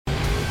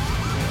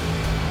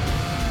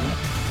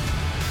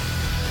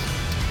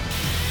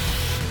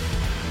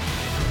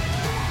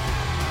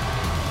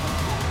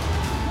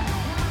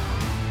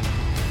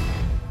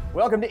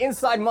Welcome to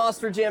Inside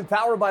Monster Jam,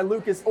 powered by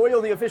Lucas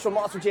Oil, the official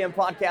Monster Jam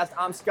podcast.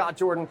 I'm Scott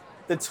Jordan.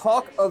 The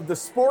talk of the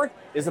sport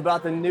is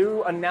about the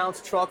new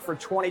announced truck for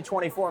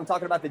 2024. I'm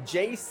talking about the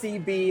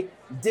JCB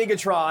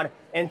DIGatron.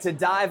 And to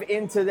dive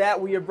into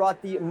that, we have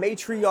brought the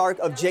matriarch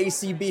of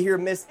JCB here,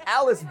 Miss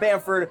Alice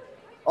Bamford,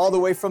 all the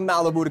way from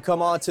Malibu to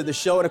come on to the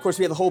show. And of course,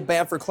 we have the whole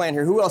Bamford clan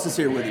here. Who else is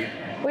here with you?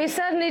 We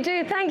certainly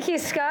do. Thank you,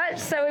 Scott.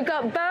 So we've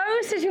got Bo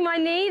sitting on my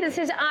knee. This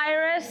is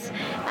Iris,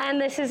 and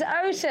this is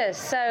Otis.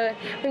 So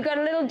we've got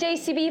a little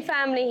JCB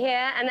family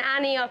here, and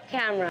Annie off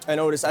camera. And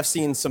Otis, I've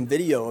seen some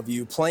video of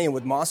you playing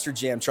with Monster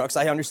Jam trucks.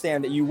 I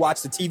understand that you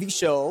watch the TV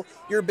show.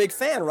 You're a big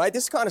fan, right?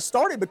 This kind of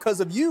started because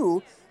of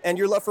you and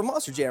your love for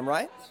Monster Jam,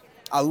 right?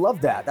 I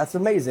love that. That's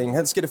amazing.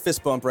 Let's get a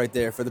fist bump right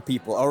there for the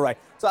people. All right.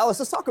 So, Alice,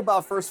 let's talk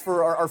about first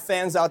for our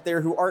fans out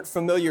there who aren't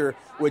familiar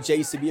with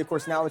JCB. Of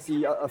course, now it's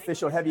the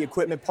official heavy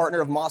equipment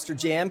partner of Monster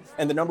Jam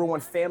and the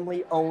 #1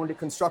 family-owned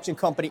construction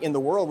company in the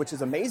world, which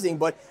is amazing.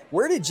 But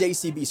where did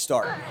JCB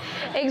start?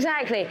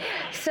 Exactly.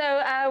 So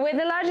we're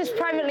the largest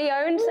privately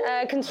owned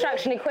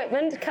construction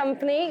equipment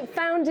company,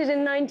 founded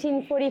in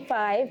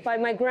 1945 by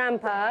my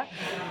grandpa.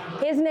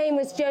 His name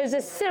was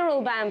Joseph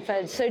Cyril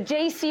Bamford. So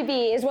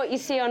JCB is what you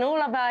see on all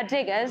of our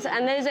diggers,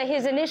 and those are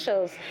his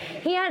initials.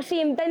 He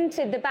actually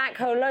invented the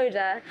backhoe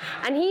loader,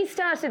 and he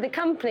started the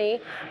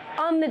company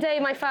on the day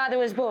my father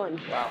was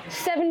born. Wow.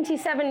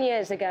 77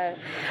 years ago.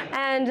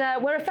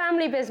 And we're a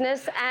family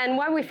business, and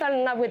why we fell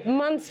in love with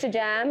Monster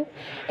Jam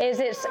is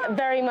it's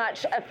very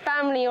much a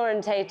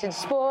family-orientated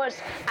sport,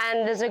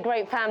 and there's a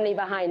great family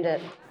behind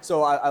it.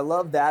 So I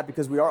love that,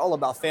 because we are all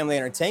about family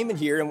entertainment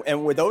here.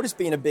 And with Otis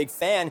being a big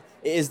fan,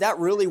 is that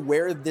really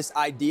where this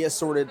idea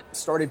sort of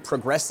started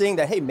progressing,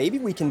 that, hey, maybe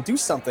we can do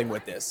something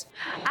with this?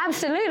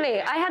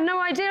 Absolutely. I had no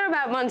idea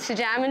about Monster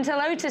Jam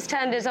until Otis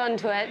turned us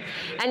onto it.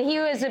 And he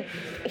was a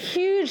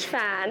huge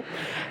fan.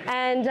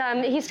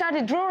 And he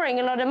started drawing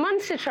a lot of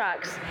monster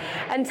trucks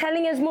and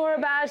telling us more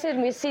about it.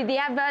 And we see the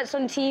adverts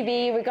on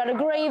TV. We got a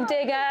grave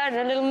digger and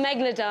a little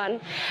megalodon.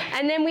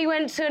 And then we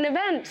went to an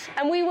event,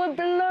 and we were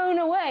blown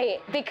away,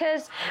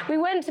 because we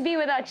went to be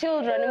with our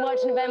children and watch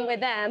an event with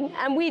them,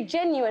 and we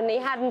genuinely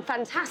had a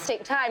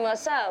fantastic time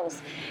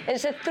ourselves.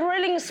 It's a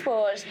thrilling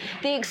sport.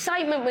 The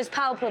excitement was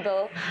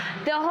palpable.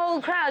 The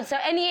whole crowd, so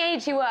any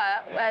age you were,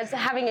 was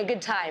having a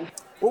good time.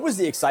 What was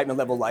the excitement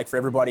level like for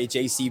everybody at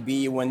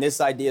JCB when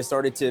this idea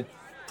started to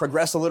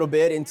progress a little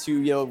bit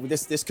into,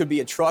 this could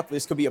be a truck,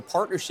 this could be a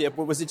partnership?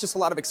 Was it just a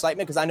lot of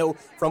excitement? Because I know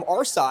from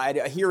our side,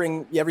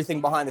 hearing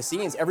everything behind the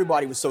scenes,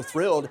 everybody was so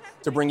thrilled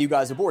to bring you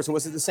guys aboard. So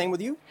was it the same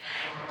with you?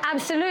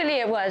 Absolutely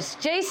it was.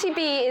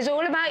 JCB is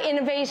all about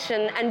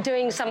innovation and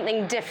doing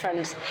something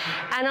different.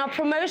 And our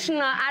promotion,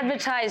 our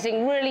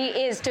advertising really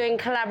is doing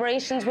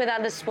collaborations with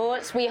other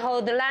sports. We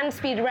hold the land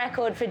speed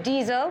record for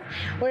diesel.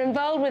 We're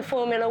involved with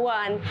Formula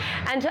One.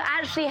 And to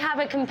actually have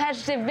a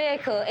competitive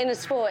vehicle in a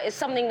sport is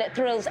something that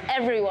thrills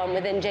everyone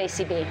within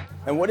JCB.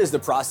 And what has the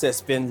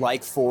process been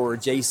like for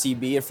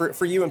JCB, and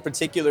for you in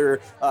particular,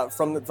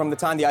 from the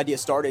time the idea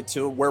started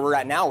to where we're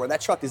at now, where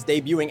that truck is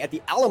debuting at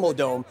the Alamo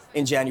Dome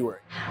in January?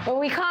 Well,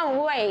 we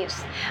can't wait.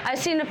 I've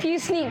seen a few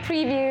sneak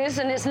previews,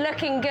 and it's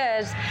looking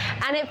good.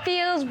 And it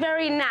feels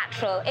very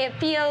natural. It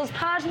feels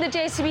part of the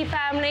JCB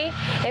family.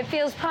 It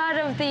feels part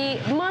of the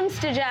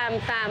Monster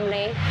Jam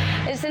family.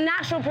 It's a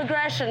natural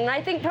progression. And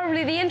I think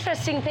probably the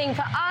interesting thing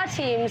for our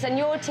teams and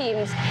your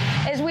teams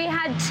is we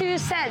had two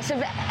sets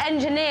of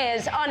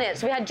engineers on it.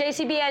 So we had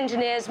JCB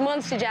engineers,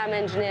 Monster Jam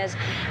engineers,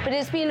 but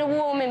it's been a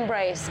warm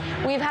embrace.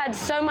 We've had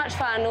so much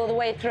fun all the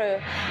way through.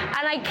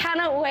 And I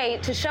cannot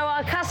wait to show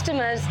our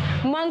customers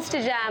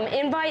Monster Jam,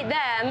 invite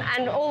them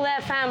and all their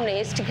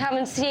families to come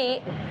and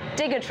see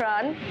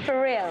DIGatron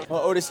for real.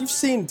 Well, Otis, you've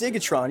seen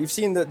DIGatron, you've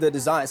seen the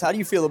designs. How do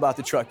you feel about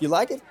the truck? You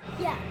like it?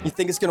 Yeah. You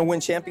think it's going to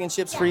win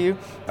championships for you?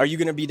 Are you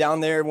going to be down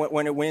there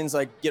when it wins,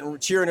 like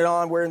cheering it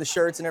on, wearing the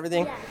shirts and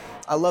everything? Yeah.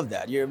 I love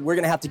that. We're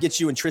going to have to get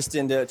you and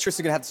Tristan's going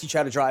to have to teach you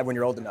how to drive when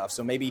you're old enough.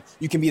 So maybe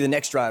you can be the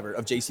next driver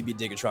of JCB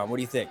DIGatron. What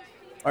do you think?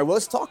 All right, well,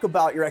 let's talk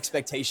about your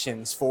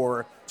expectations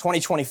for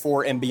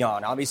 2024 and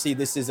beyond. Obviously,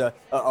 this is a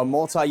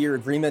multi-year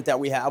agreement that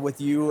we have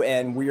with you,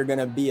 and we are going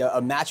to be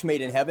a match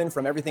made in heaven.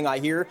 From everything I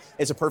hear,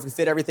 it's a perfect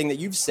fit, everything that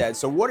you've said.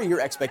 So what are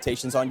your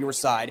expectations on your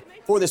side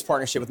for this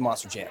partnership with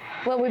Monster Jam?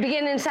 Well, we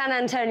begin in San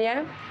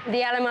Antonio,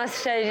 the Alamo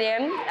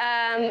Stadium.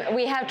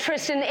 We have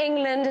Tristan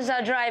England as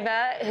our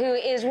driver, who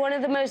is one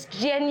of the most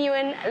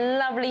genuine,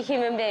 lovely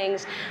human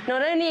beings.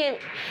 Not only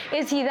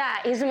is he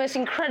that, he's the most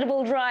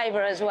incredible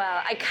driver as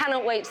well. I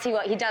cannot wait to see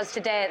what he does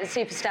today at the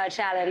Superstar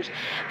Challenge.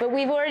 But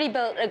we've already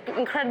built an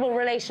incredible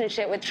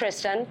relationship with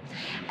Tristan,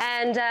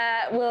 and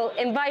we'll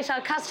invite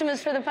our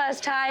customers for the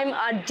first time,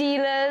 our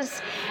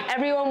dealers.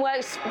 Everyone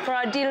works for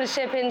our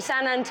dealership in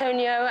San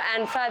Antonio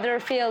and further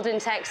afield in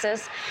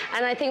Texas,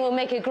 and I think we'll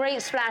make a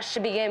great splash to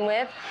begin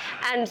with.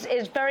 And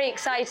it's very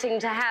exciting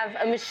to have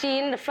a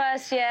machine the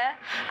first year.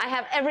 I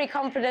have every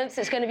confidence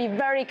it's going to be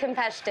very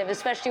competitive,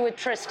 especially with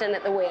Tristan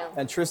at the wheel.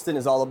 And Tristan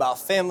is all about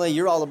family.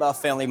 You're all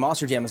about family.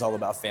 Monster Jam is all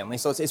about family.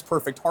 So it's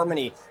perfect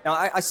harmony. Now,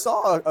 I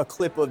saw a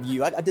clip of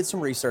you. I did some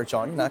research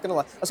on you, not gonna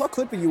lie. I saw a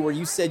clip of you where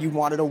you said you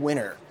wanted a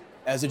winner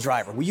as a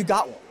driver. Well, you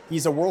got one.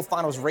 He's a World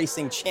Finals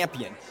racing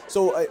champion.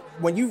 So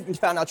when you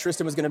found out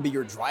Tristan was going to be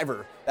your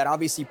driver, that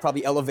obviously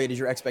probably elevated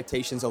your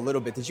expectations a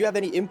little bit. Did you have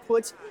any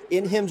input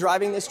in him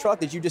driving this truck?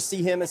 Did you just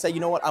see him and say, you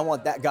know what, I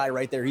want that guy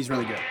right there. He's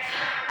really good.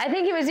 I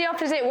think it was the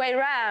opposite way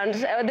round.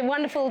 The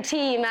wonderful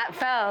team at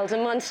Feld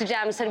and Monster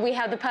Jam said, we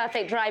have the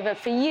perfect driver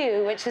for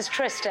you, which is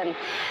Tristan.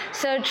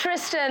 So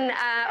Tristan,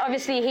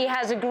 obviously he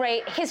has a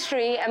great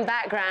history and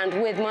background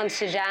with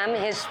Monster Jam,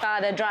 his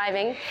father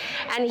driving,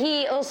 and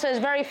he also is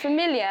very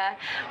familiar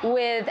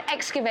with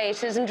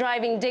excavators and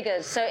driving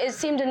diggers, so it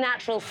seemed a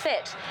natural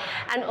fit.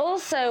 And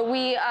also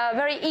we are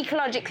very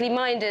ecologically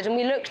minded, and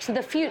we look to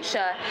the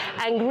future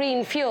and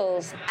green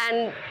fuels,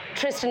 and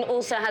Tristan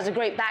also has a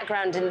great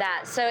background in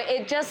that, so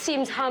it just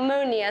seems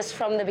harmonious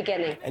from the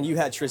beginning. And you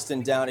had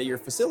Tristan down at your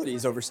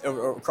facilities over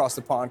across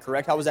the pond,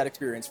 correct? How was that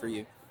experience for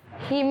you?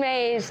 He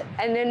made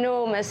an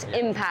enormous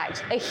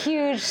impact, a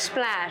huge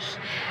splash.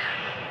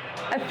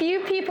 A few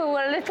people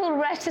were a little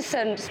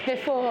reticent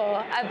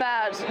before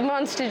about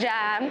Monster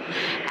Jam,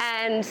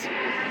 and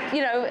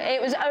you know,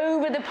 it was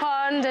over the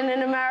pond and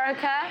in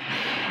America,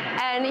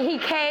 and he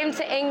came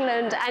to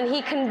England and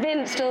he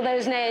convinced all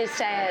those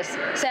naysayers.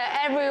 So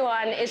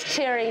everyone is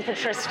cheering for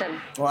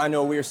Tristan. Well, I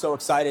know we are so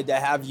excited to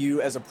have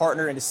you as a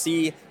partner and to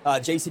see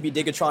JCB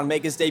DIGatron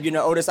make his debut.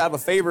 Now, Otis, I have a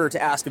favor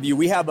to ask of you.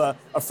 We have a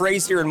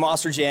phrase here in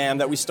Monster Jam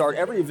that we start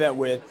every event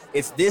with.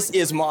 It's "This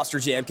is Monster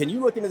Jam." Can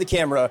you look into the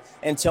camera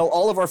and tell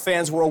all of our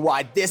fans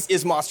worldwide, this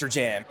is Monster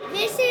Jam?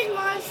 This is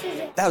Monster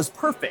Jam. That was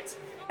perfect.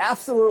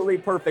 Absolutely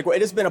perfect. Well,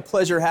 it has been a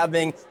pleasure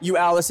having you,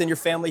 Alice, and your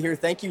family here.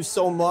 Thank you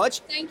so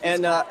much. Thank you.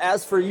 And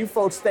as for you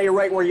folks, stay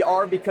right where you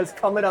are, because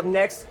coming up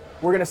next,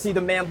 we're going to see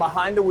the man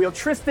behind the wheel.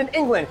 Tristan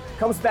England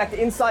comes back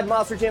to Inside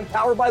Monster Jam,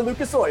 powered by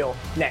Lucas Oil,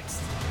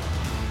 next.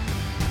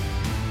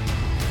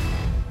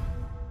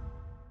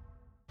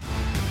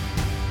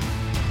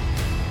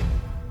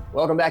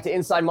 Welcome back to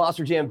Inside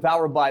Monster Jam,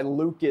 powered by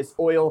Lucas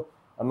Oil.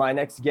 My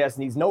next guest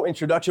needs no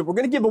introduction. We're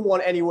going to give him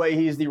one anyway.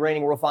 He's the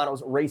reigning World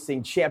Finals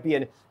racing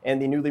champion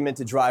and the newly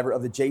minted driver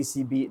of the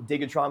JCB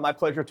DIGatron. My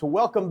pleasure to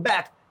welcome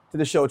back to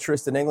the show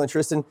Tristan England.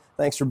 Tristan,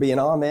 thanks for being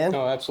on, man.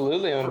 Oh,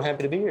 absolutely. I'm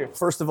happy to be here.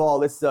 First of all,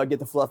 let's get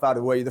the fluff out of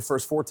the way. You're the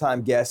first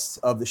four-time guest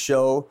of the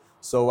show.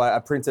 So I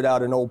printed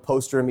out an old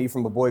poster of me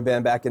from a boy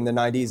band back in the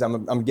 90s.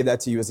 I'm going to give that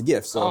to you as a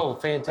gift. So oh,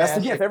 fantastic. That's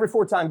the gift. Every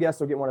four-time guest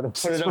will get one of those.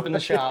 Put it up in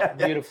the shop.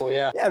 Yeah. Beautiful,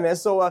 yeah. Yeah, man.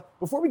 So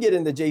before we get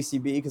into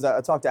JCB, because I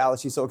talked to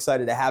Alice, she's so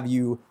excited to have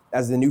you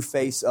as the new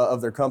face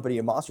of their company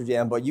in Monster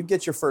Jam, but you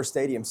get your first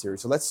stadium series.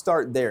 So let's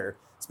start there.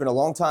 It's been a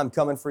long time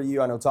coming for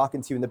you. I know talking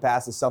to you in the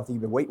past is something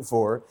you've been waiting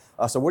for.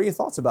 So what are your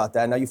thoughts about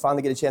that? Now you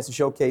finally get a chance to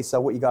showcase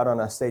what you got on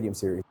a stadium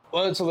series.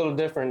 Well, it's a little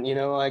different. You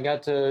know, I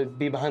got to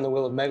be behind the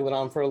wheel of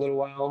Megalodon for a little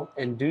while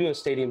and do a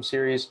stadium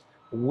series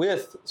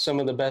with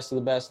some of the best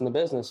in the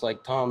business,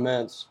 like Tom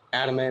Metz,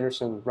 Adam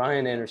Anderson,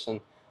 Ryan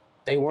Anderson.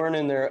 They weren't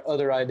in their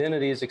other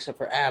identities except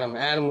for Adam.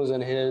 Adam was in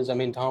his. I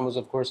mean, Tom was,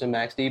 of course, in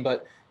Max D,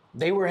 but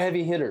they were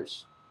heavy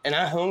hitters. And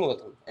I hung with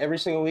them every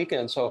single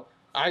weekend. So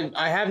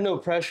I have no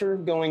pressure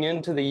going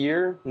into the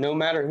year, no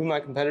matter who my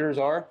competitors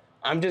are.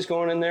 I'm just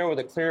going in there with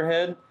a clear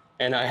head,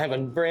 and I have a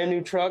brand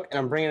new truck, and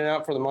I'm bringing it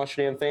out for the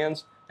Monster Jam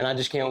fans, and I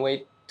just can't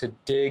wait to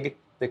dig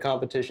the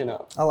competition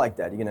up. I like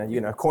that.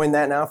 You're gonna coin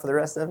that now for the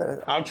rest of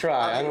it? I'll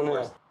try. I don't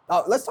know.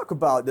 Let's talk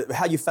about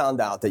how you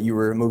found out that you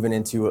were moving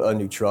into a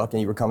new truck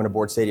and you were coming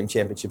aboard Stadium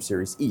Championship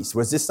Series East.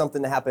 Was this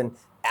something that happened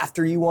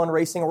after you won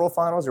Racing World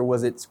Finals, or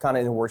was it kind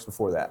of in the works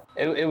before that?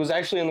 It was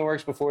actually in the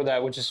works before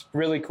that, which is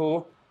really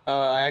cool.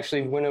 I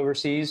actually went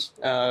overseas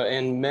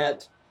and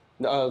met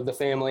the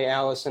family,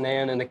 Alice and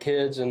Ann and the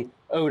kids, and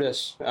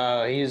Otis.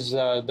 He's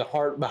the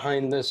heart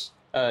behind this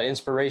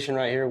inspiration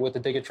right here with the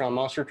DIGatron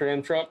Monster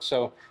Jam truck.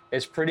 So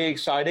it's pretty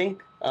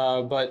exciting,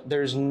 but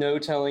there's no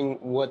telling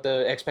what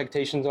the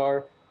expectations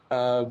are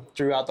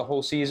throughout the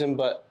whole season,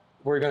 but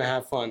we're going to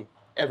have fun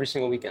every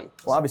single weekend.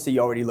 Well, obviously, you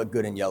already look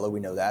good in yellow. We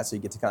know that, so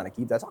you get to kind of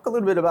keep that. Talk a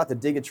little bit about the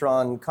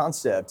DIGatron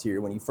concept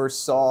here. When you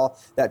first saw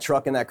that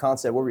truck and that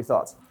concept, what were your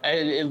thoughts?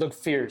 It looked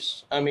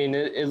fierce. I mean,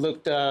 it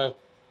looked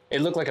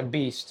like a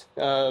beast.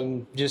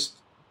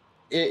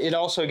 It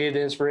also gave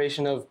the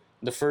inspiration of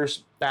the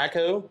first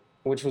backhoe,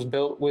 which was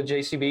built with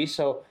JCB.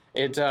 So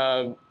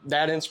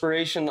that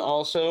inspiration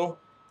also.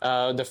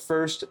 The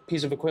first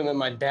piece of equipment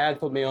my dad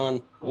put me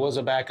on was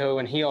a backhoe,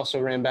 and he also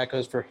ran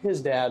backhoes for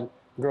his dad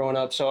growing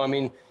up. So, I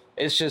mean,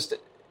 it's just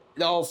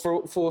all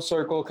full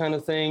circle kind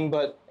of thing,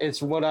 but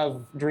it's what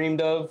I've dreamed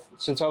of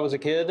since I was a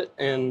kid,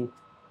 and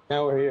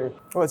now we're here.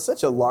 Well, it's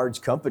such a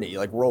large company,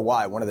 like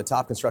worldwide, one of the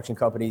top construction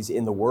companies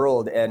in the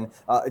world, and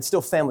it's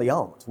still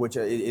family-owned, which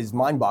is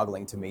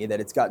mind-boggling to me that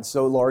it's gotten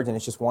so large and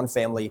it's just one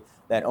family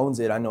that owns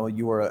it. I know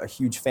you are a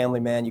huge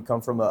family man. You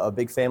come from a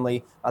big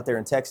family out there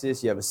in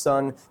Texas. You have a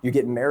son. You're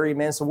getting married,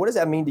 man. So what does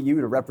that mean to you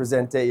to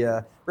represent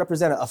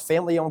a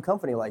family-owned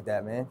company like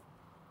that, man?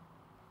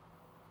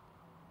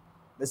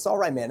 It's all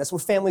right, man. That's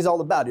what family's all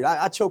about, dude.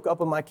 I choke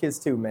up on my kids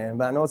too, man,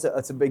 but I know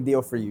it's a big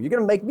deal for you. You're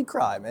going to make me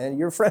cry, man.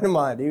 You're a friend of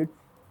mine, dude.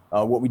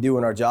 what we do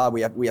in our job.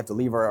 We have to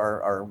leave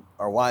our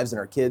wives and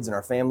our kids and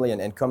our family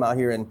and come out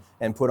here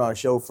and put on a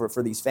show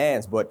for these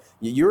fans. But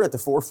you're at the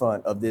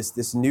forefront of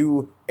this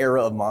new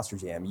era of Monster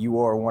Jam. You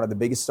are one of the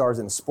biggest stars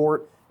in the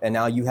sport, and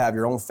now you have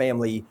your own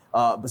family.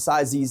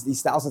 Besides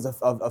these thousands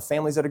of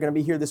families that are going to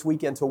be here this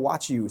weekend to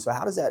watch you. So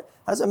how does that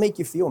make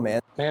you feel,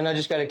 man? Man, I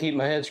just got to keep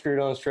my head screwed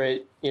on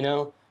straight.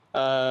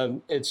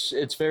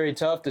 It's very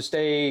tough to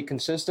stay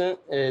consistent.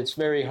 It's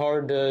very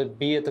hard to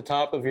be at the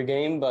top of your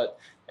game, but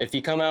if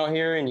you come out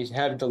here and you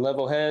have the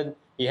level head,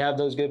 you have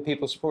those good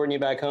people supporting you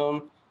back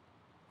home,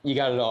 you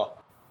got it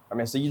all. I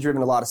mean, so you've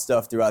driven a lot of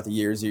stuff throughout the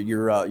years.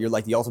 You're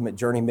like the ultimate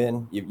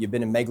journeyman. You've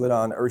been in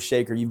Megalodon,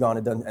 Earthshaker. You've gone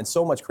and done and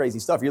so much crazy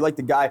stuff. You're like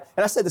the guy,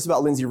 and I said this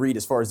about Lindsay Reed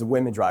as far as the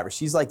women driver.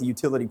 She's like the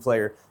utility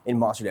player in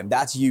Monster Jam.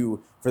 That's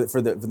you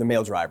for the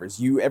male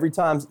drivers. Every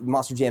time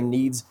Monster Jam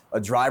needs a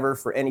driver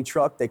for any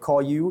truck, they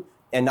call you.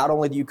 And not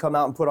only do you come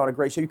out and put on a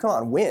great show, you come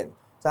out and win.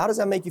 So how does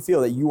that make you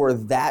feel that you are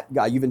that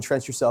guy? You've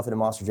entrenched yourself in a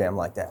Monster Jam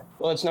like that.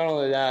 Well, it's not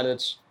only that.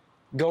 It's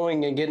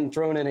going and getting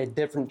thrown in a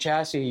different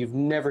chassis you've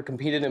never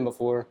competed in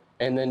before,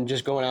 and then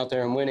just going out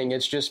there and winning.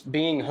 It's just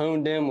being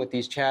honed in with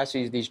these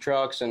chassis, these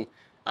trucks, and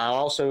I'm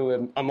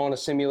on a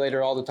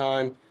simulator all the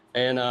time,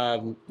 and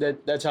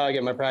that's how I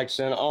get my practice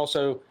in.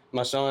 Also,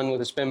 my son with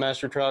the Spin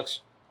Master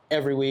trucks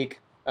every week.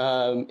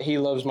 He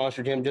loves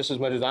Monster Jam just as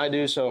much as I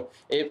do, so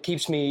it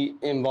keeps me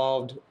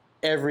involved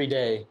every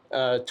day,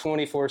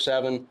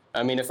 24/7.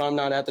 I mean, if I'm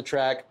not at the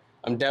track,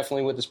 I'm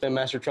definitely with the Spin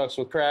Master trucks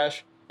with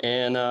Crash,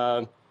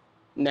 and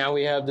now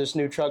we have this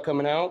new truck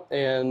coming out,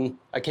 and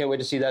I can't wait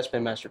to see that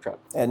Spin Master truck.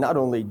 And not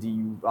only do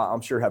you,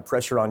 I'm sure, have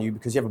pressure on you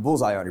because you have a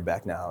bullseye on your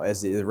back now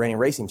as the reigning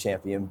racing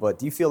champion, but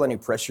do you feel any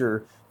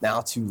pressure now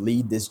to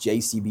lead this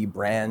JCB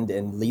brand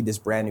and lead this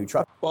brand new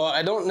truck? Well,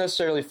 I don't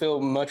necessarily feel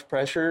much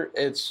pressure.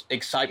 It's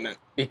excitement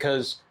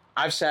because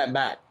I've sat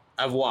back,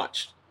 I've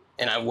watched,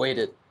 and I've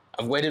waited.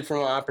 I've waited for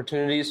my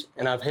opportunities,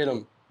 and I've hit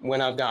them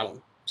when I've got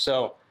them.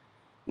 So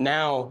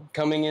now,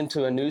 coming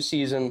into a new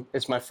season,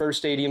 it's my first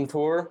stadium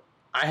tour.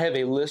 I have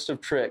a list of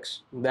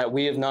tricks that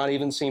we have not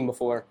even seen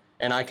before,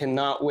 and I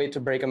cannot wait to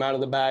break them out of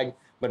the bag,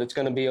 but it's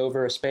going to be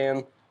over a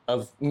span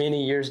of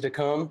many years to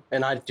come,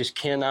 and I just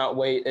cannot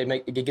wait.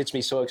 It gets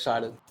me so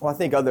excited. Well, I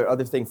think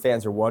other thing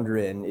fans are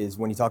wondering is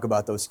when you talk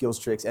about those skills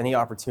tricks, any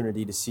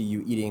opportunity to see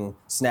you eating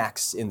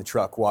snacks in the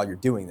truck while you're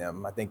doing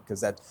them. I think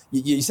because that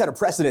you set a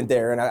precedent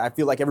there, and I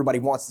feel like everybody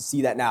wants to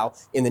see that now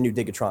in the new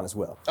DIGatron as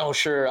well. Oh,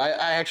 sure. I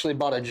actually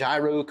bought a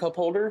gyro cup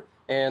holder,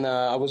 and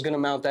I was going to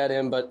mount that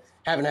in, but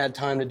haven't had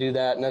time to do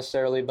that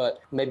necessarily, but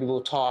maybe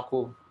we'll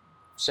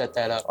set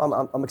that up.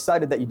 I'm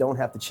excited that you don't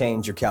have to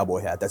change your cowboy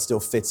hat. That still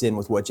fits in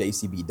with what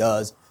JCB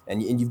does,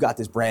 and you've got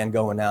this brand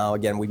going now.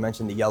 Again, we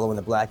mentioned the yellow and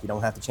the black. You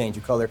don't have to change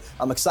your color.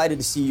 I'm excited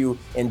to see you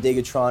in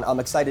DIGatron. I'm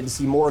excited to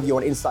see more of you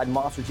on Inside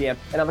Monster Jam,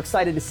 and I'm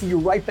excited to see you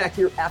right back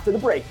here after the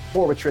break,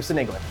 more with Tristan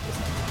England.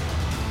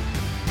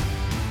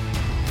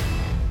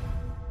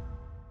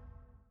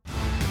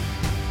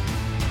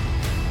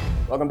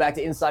 Welcome back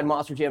to Inside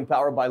Monster Jam,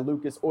 powered by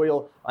Lucas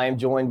Oil. I am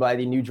joined by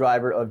the new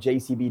driver of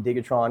JCB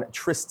DIGatron,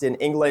 Tristan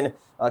England.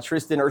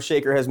 Tristan,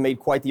 Earthshaker has made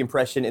quite the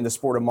impression in the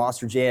sport of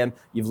Monster Jam.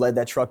 You've led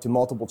that truck to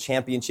multiple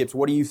championships.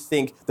 What do you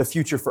think the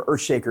future for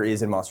Earthshaker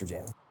is in Monster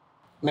Jam?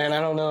 Man, I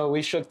don't know.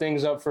 We shook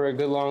things up for a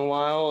good long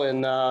while,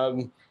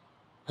 and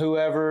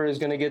whoever is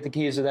going to get the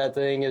keys to that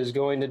thing is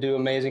going to do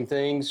amazing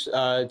things.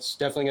 It's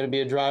definitely going to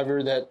be a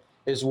driver that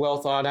is well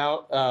thought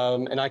out,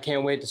 and I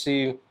can't wait to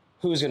see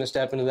who's going to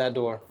step into that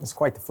door. It's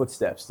quite the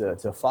footsteps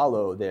to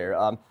follow there.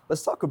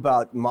 Let's talk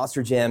about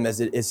Monster Jam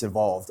as it's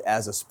evolved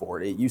as a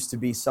sport. It used to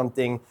be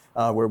something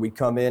where we'd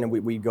come in and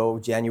we'd go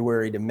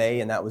January to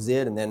May, and that was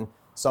it. And then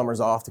summer's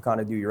off to kind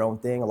of do your own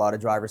thing. A lot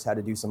of drivers had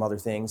to do some other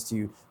things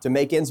to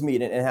make ends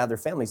meet and have their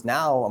families.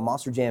 Now, a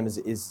Monster Jam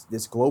is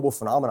this global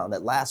phenomenon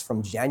that lasts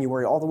from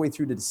January all the way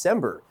through to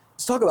December.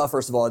 Let's talk about,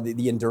 first of all,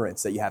 the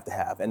endurance that you have to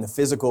have and the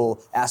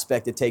physical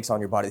aspect it takes on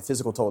your body, the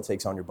physical toll it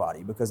takes on your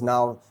body, because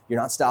now you're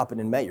not stopping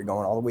in May. You're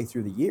going all the way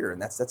through the year,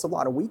 and that's a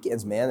lot of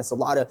weekends, man. It's a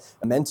lot of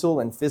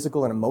mental and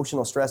physical and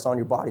emotional stress on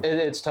your body.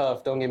 It's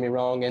tough, don't get me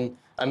wrong. And,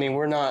 I mean,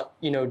 we're not,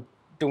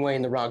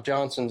 Dwayne "The Rock"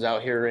 Johnsons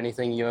out here or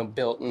anything,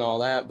 built and all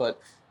that.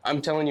 But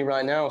I'm telling you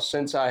right now,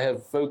 since I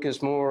have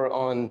focused more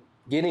on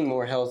getting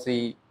more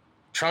healthy,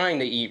 trying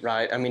to eat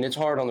right, I mean, it's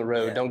hard on the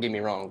road, don't get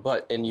me wrong,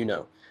 but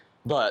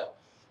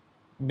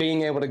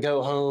being able to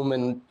go home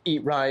and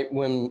eat right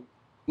when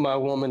my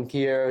woman,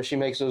 Kiera, she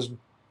makes those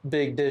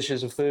big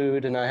dishes of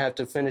food and I have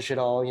to finish it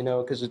all,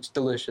 because it's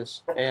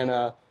delicious.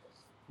 And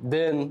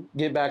then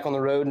get back on the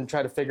road and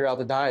try to figure out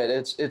the diet.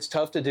 It's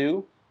tough to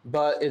do,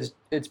 but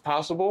it's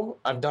possible.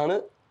 I've done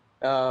it.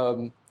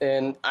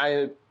 And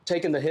I've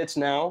taken the hits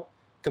now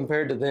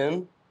compared to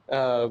then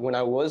when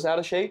I was out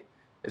of shape.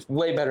 It's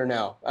way better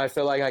now. I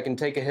feel like I can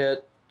take a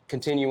hit,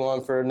 continue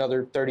on for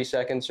another 30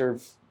 seconds or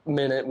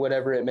minute,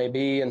 whatever it may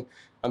be, and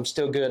I'm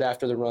still good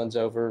after the run's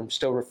over. I'm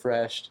still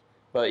refreshed.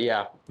 But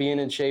yeah, being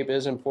in shape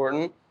is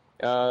important,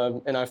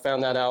 and I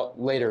found that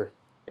out later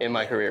in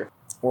my career.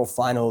 World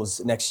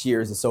Finals next year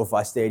is the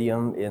SoFi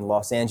Stadium in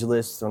Los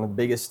Angeles, one of the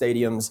biggest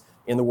stadiums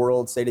in the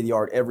world, state of the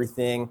art,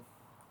 everything.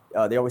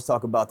 They always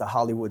talk about the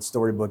Hollywood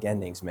storybook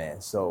endings,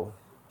 man. So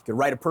if you could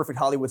write a perfect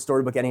Hollywood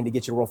storybook ending to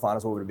get you to World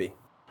Finals, what would it be?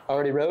 I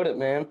already wrote it,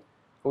 man.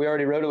 We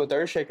already wrote it with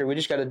Earthshaker. We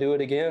just got to do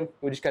it again.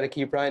 We just got to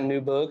keep writing new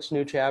books,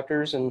 new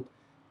chapters, and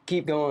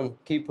keep going,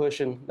 keep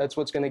pushing. That's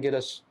what's going to get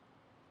us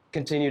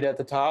continued at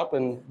the top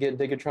and get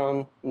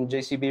DIGatron and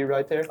JCB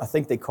right there. I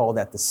think they call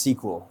that the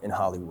sequel in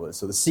Hollywood.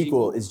 So the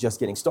sequel is just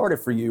getting started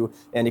for you,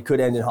 and it could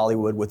end in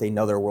Hollywood with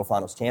another World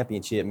Finals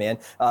championship, man.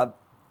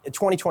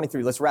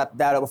 2023, let's wrap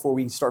that up before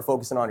we start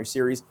focusing on your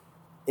series.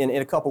 In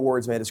a couple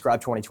words, man,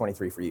 describe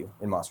 2023 for you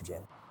in Monster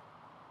Jam.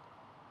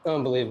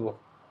 Unbelievable.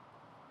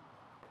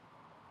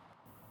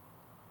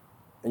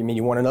 You mean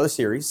you won another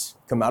series,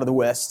 come out of the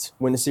West,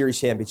 win the series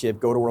championship,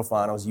 go to World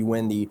Finals, you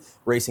win the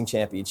racing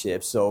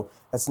championship. So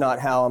that's not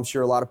how I'm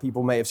sure a lot of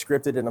people may have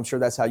scripted it, and I'm sure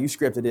that's how you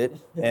scripted it,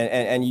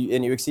 and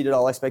you exceeded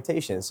all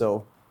expectations.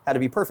 So had to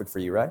be perfect for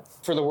you, right?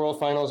 For the World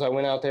Finals, I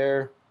went out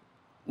there,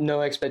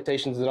 no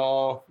expectations at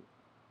all.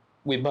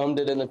 We bummed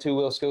it in the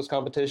two-wheel skills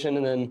competition,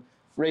 and then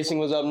racing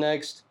was up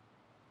next.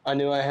 I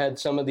knew I had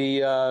some of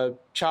the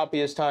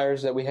choppiest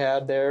tires that we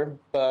had there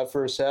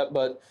for a set,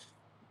 but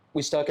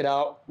we stuck it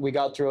out. We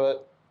got through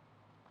it.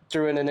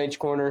 Threw in each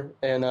corner,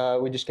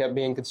 and we just kept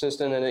being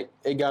consistent, and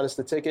it got us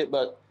the ticket.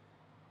 But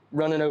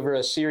running over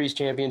a series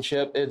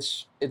championship,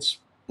 it's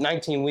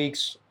 19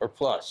 weeks or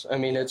plus. I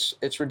mean,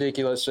 it's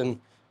ridiculous.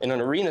 And in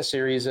an arena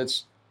series,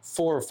 it's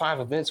 4 or 5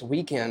 events a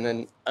weekend.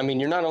 And I mean,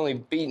 you're not only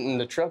beating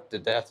the truck to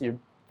death, you're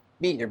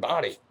beating your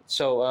body.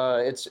 So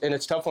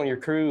it's tough on your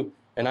crew.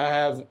 And I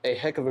have a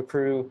heck of a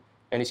crew,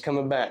 and he's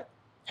coming back,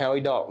 Howie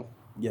Dalton.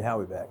 Get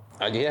Howie back.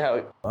 I get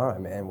Howie. All right,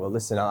 man. Well,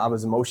 listen, I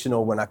was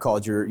emotional when I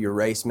called your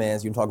race, man.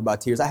 You can talk about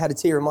tears. I had a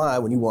tear in my eye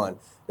when you won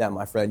that,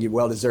 my friend. You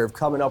well-deserved.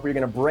 Coming up, we're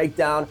going to break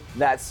down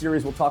that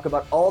series. We'll talk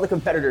about all the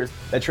competitors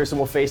that Tristan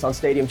will face on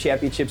Stadium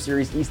Championship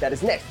Series East. That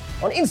is next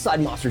on Inside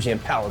Monster Jam,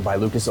 powered by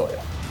Lucas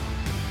Oil.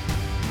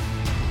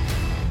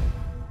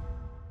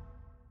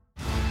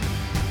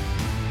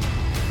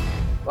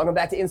 Welcome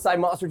back to Inside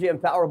Monster Jam,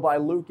 powered by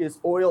Lucas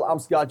Oil. I'm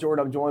Scott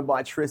Jordan. I'm joined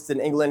by Tristan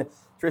England.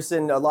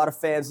 Tristan, a lot of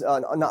fans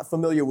are not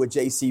familiar with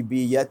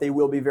JCB yet. They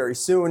will be very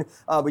soon.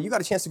 But you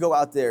got a chance to go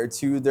out there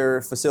to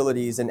their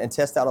facilities and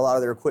test out a lot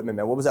of their equipment,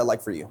 man. What was that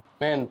like for you?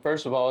 Man,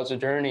 first of all, it's a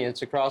journey.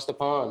 It's across the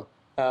pond.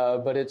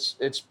 But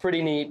it's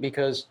pretty neat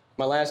because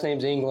my last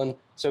name's England,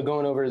 so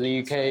going over to the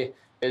UK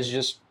is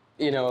just,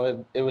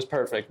 it was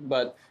perfect.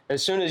 But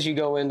as soon as you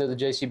go into the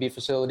JCB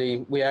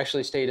facility, we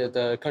actually stayed at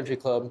the country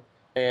club,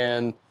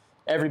 and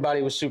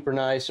everybody was super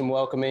nice and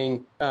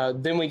welcoming.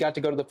 Then we got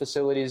to go to the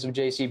facilities of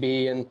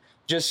JCB, and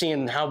just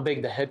seeing how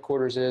big the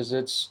headquarters is,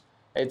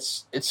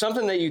 it's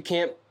something that you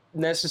can't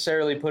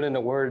necessarily put into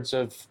words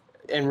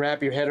and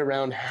wrap your head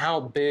around how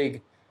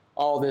big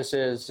all this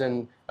is.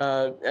 And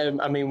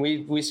I mean,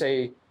 we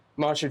say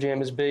Monster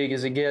Jam is big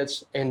as it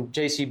gets, and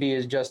JCB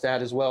is just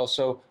that as well.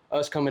 So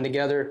us coming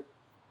together,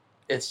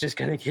 it's just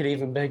going to get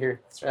even bigger.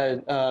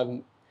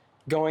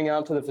 Going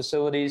out to the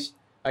facilities,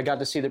 I got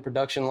to see the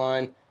production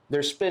line.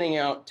 They're spitting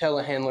out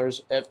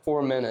telehandlers at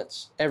 4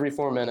 minutes, every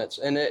 4 minutes.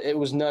 And it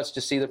was nuts to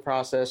see the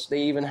process.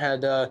 They even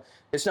had,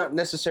 it's not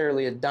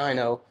necessarily a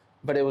dyno,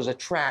 but it was a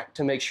track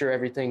to make sure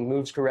everything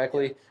moves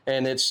correctly.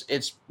 And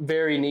it's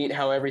very neat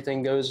how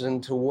everything goes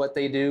into what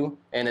they do,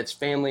 and it's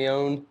family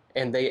owned,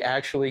 and they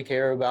actually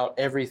care about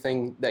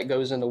everything that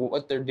goes into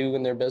what they're doing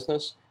in their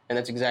business. And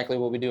that's exactly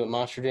what we do at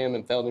Monster Jam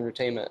and Feld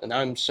Entertainment. And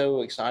I'm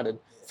so excited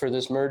for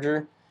this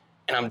merger,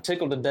 and I'm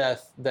tickled to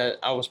death that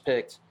I was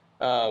picked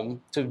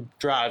to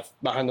drive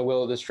behind the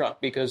wheel of this truck,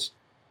 because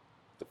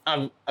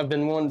I've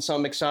been wanting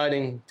something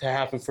exciting to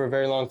happen for a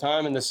very long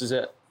time, and this is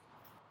it.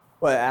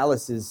 Well,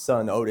 Alice's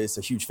son, Otis,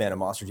 a huge fan of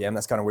Monster Jam.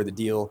 That's kind of where the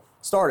deal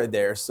started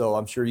there, so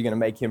I'm sure you're going to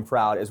make him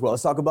proud as well.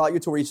 Let's talk about your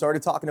tour. You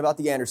started talking about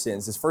the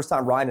Andersons. It's the first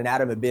time Ryan and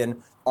Adam have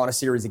been on a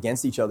series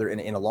against each other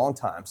in a long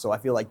time, so I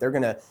feel like they're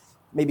going to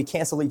maybe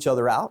cancel each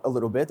other out a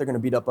little bit. They're going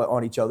to beat up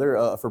on each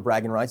other for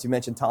bragging rights. You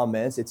mentioned Tom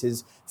Meents. It's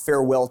his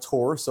farewell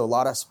tour, so a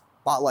lot of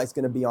spotlight's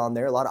going to be on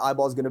there. A lot of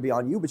eyeballs going to be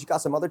on you, but you got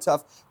some other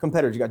tough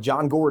competitors. You got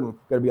John Gordon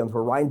going to be on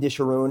tour, Ryan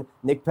Disharoon,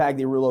 Nick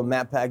Pagliarulo,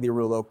 Matt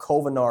Pagliarulo,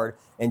 Cole Vennard,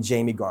 and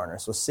Jamie Garner.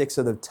 So 6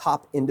 of the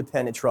top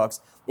independent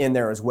trucks in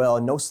there as well.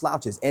 And no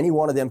slouches. Any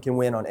one of them can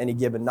win on any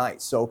given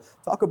night. So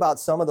talk about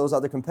some of those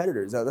other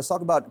competitors. Let's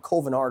talk about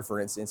Cole Vennard, for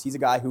instance. He's a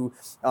guy who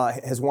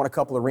has won a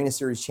couple Arena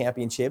Series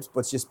championships,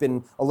 but's just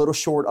been a little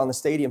short on the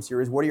Stadium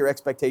Series. What are your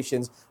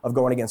expectations of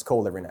going against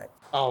Cole every night?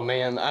 Oh,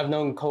 man, I've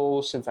known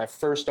Cole since I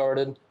first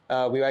started.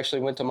 We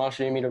actually went to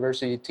Monster Jam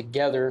University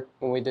together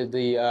when we did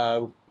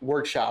the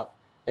workshop,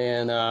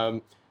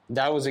 and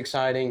that was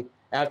exciting.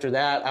 After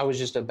that, I was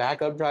just a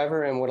backup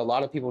driver, and what a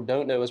lot of people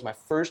don't know is my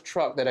first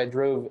truck that I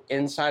drove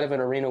inside of an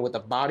arena with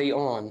a body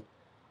on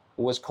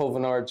was Cole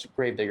Vennard's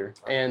Gravedigger.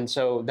 And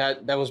so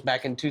that was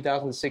back in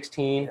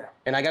 2016,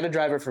 and I got to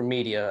drive it for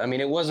media. I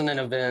mean, it wasn't an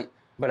event,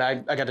 but I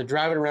got to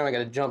drive it around, I got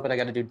to jump it, I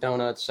got to do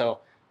donuts. So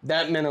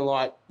that meant a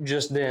lot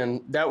just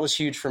then. That was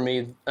huge for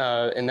me,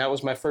 and that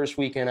was my first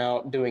weekend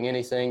out doing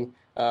anything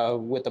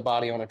with the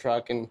body on a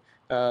truck. And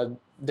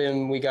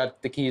then we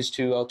got the keys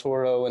to El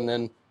Toro, and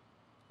then,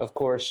 of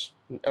course,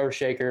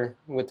 Earthshaker.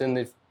 Within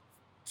the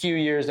few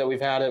years that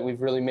we've had it,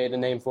 we've really made a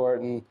name for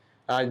it, and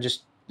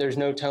there's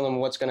no telling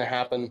what's going to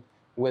happen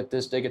with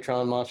this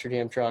DIGatron Monster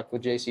Jam truck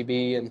with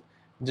JCB, and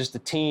just the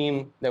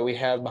team that we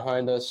have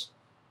behind us,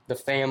 the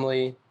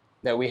family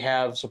that we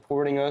have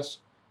supporting us.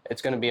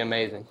 It's going to be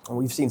amazing.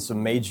 We've seen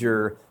some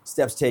major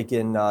steps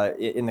taken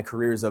in the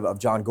careers of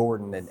John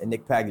Gordon and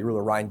Nick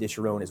Pagliarulo, Ryan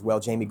Discherone as well,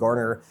 Jamie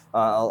Garner.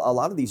 A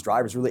lot of these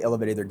drivers really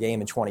elevated their game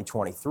in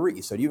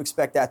 2023. So do you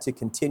expect that to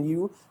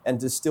continue and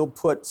to still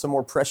put some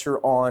more pressure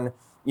on,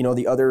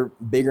 the other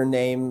bigger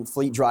name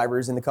fleet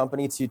drivers in the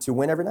company to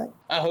win every night?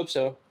 I hope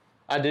so.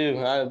 I do.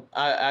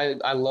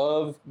 I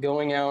love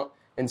going out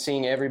and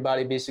seeing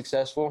everybody be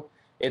successful.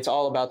 It's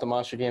all about the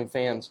Monster Jam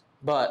fans,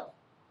 but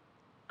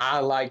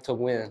I like to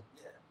win.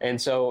 And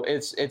so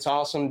it's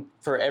awesome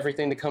for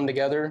everything to come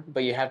together,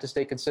 but you have to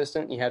stay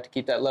consistent. You have to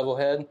keep that level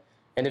head.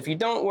 And if you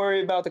don't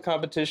worry about the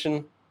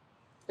competition,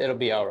 it'll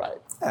be all right.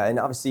 Yeah, and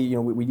obviously,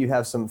 we do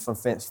have some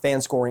fan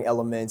scoring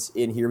elements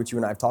in here, which you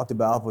and I have talked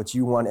about. But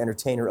you won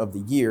Entertainer of the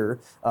Year,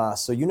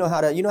 so you know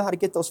how to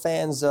get those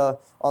fans on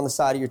the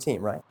side of your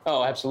team, right?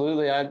 Oh,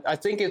 absolutely. I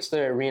think it's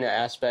the arena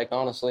aspect.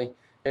 Honestly,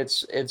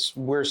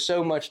 we're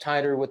so much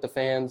tighter with the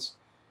fans,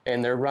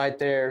 and they're right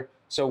there.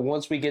 So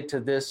once we get to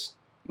this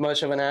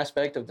much of an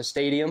aspect of the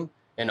stadium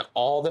and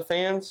all the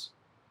fans,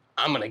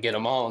 I'm going to get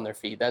them all on their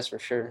feet. That's for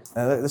sure.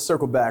 Let's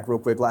circle back real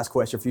quick. Last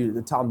question for you.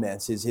 Tom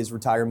Meents, his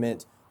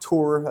retirement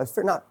tour,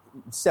 not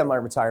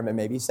semi-retirement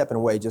maybe, stepping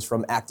away just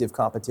from active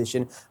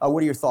competition.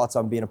 What are your thoughts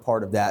on being a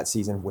part of that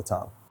season with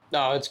Tom?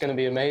 Oh, it's going to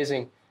be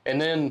amazing. And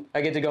then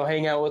I get to go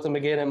hang out with him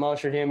again at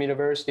Monster Jam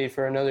University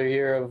for another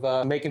year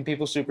of making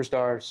people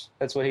superstars.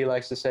 That's what he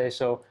likes to say.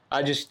 So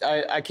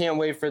I can't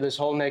wait for this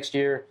whole next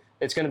year.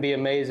 It's going to be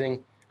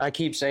amazing. I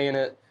keep saying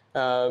it.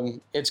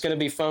 It's going to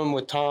be fun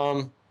with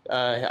Tom.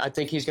 I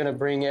think he's going to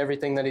bring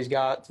everything that he's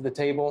got to the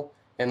table.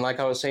 And like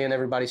I was saying,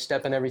 everybody's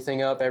stepping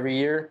everything up every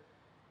year.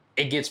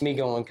 It gets me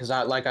going because,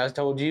 like I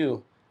told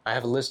you, I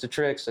have a list of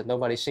tricks that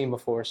nobody's seen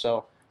before.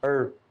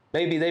 Or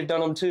maybe they've done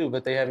them too,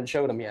 but they haven't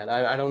showed them yet.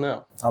 I don't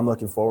know. I'm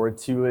looking forward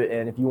to it.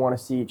 And if you want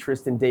to see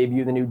Tristan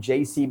debut the new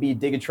JCB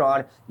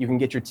DIGatron, you can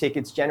get your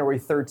tickets January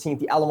 13th,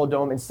 the Alamo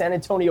Dome in San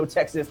Antonio,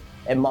 Texas,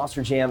 at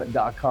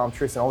monsterjam.com.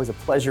 Tristan, always a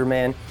pleasure,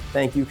 man.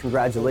 Thank you.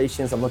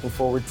 Congratulations. I'm looking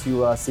forward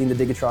to seeing the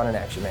DIGatron in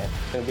action, man.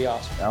 It'll be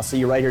awesome. I'll see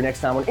you right here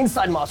next time on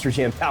Inside Monster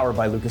Jam, powered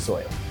by Lucas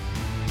Oil.